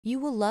You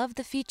will love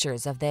the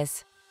features of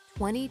this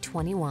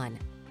 2021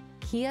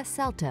 Kia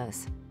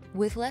Seltos.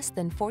 With less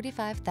than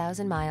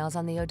 45,000 miles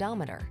on the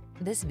odometer,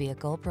 this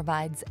vehicle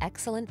provides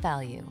excellent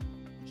value.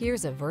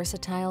 Here's a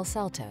versatile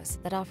Seltos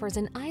that offers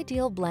an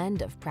ideal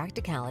blend of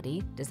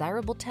practicality,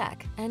 desirable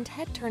tech, and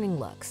head-turning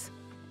looks.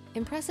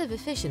 Impressive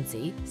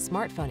efficiency,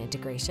 smartphone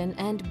integration,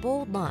 and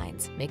bold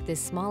lines make this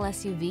small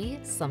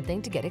SUV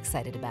something to get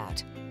excited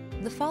about.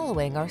 The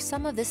following are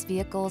some of this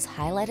vehicle's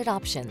highlighted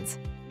options: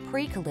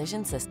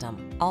 pre-collision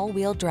system,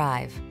 all-wheel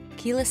drive,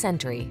 keyless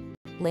entry,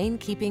 lane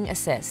keeping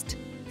assist,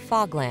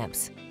 fog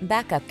lamps,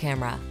 backup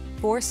camera,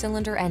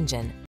 4-cylinder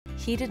engine,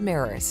 heated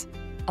mirrors,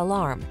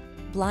 alarm,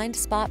 blind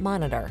spot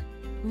monitor.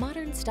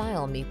 Modern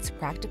style meets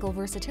practical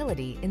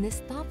versatility in this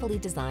thoughtfully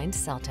designed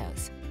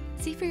Seltos.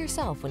 See for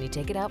yourself when you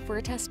take it out for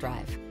a test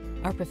drive.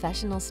 Our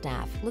professional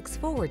staff looks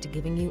forward to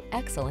giving you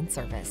excellent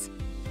service.